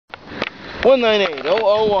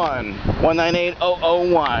198001.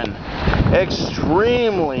 198001.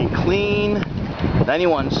 Extremely clean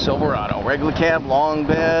 91 Silverado. Regular cab, long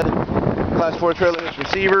bed, class 4 trailer hitch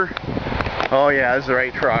receiver. Oh yeah, this is the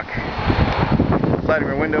right truck. Sliding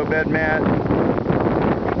rear window, bed mat.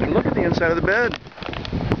 And look at the inside of the bed.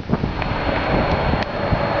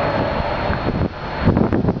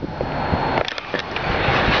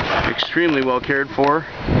 Extremely well cared for.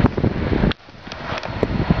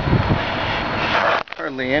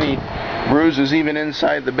 Hardly any bruises even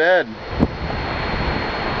inside the bed.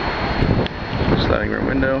 Sliding rear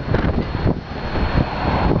window.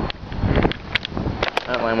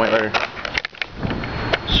 Outline white letter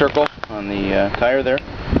circle on the tire there.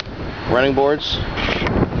 Running boards.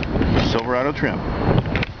 Silverado trim.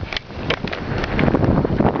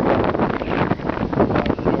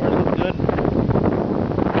 Doors look good.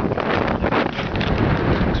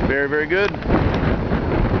 Looks very, very good.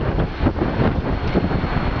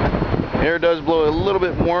 Air does blow a little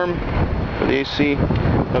bit warm for the AC.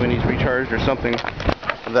 Probably needs recharged or something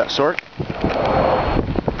of that sort.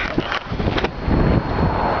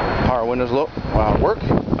 Power windows low. Wow, work.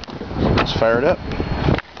 Let's fire it up.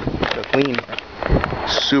 So clean.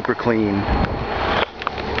 Super clean.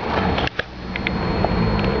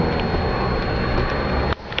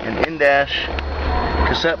 An in-dash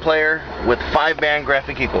cassette player with 5-band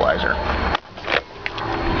graphic equalizer.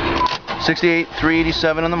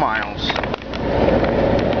 68,387 on the miles.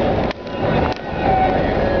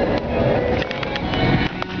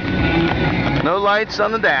 No lights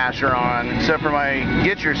on the dash are on, except for my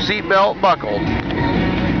get your seatbelt buckled.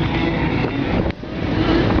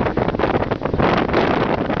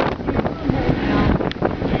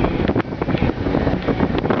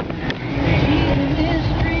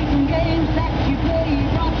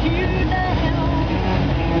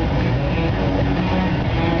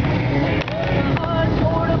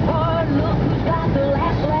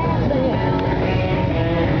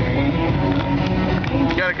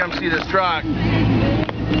 Gotta come see this truck.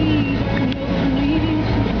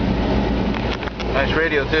 Nice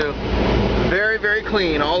radio too. Very, very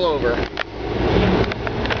clean all over.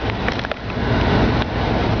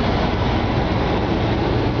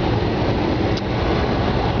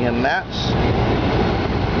 And that's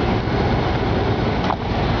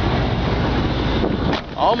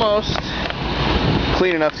almost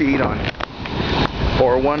clean enough to eat on.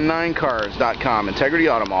 419cars.com. Integrity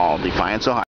Auto Mall, Defiance, Ohio.